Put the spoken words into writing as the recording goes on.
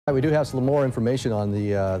We do have some more information on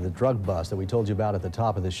the drug bust that we told you about at the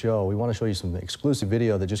top of the show. We want to show you some exclusive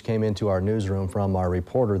video that just came into our newsroom from our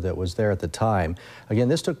reporter that was there at the time. Again,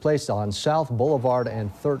 this took place on South Boulevard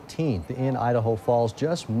and 13th in Idaho Falls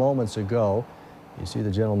just moments ago. You see the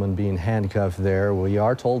gentleman being handcuffed there. We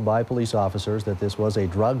are told by police officers that this was a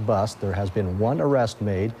drug bust. There has been one arrest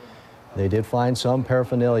made. They did find some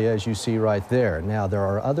paraphernalia, as you see right there. Now, there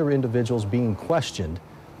are other individuals being questioned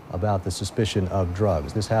about the suspicion of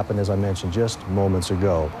drugs. This happened, as I mentioned, just moments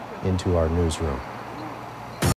ago into our newsroom.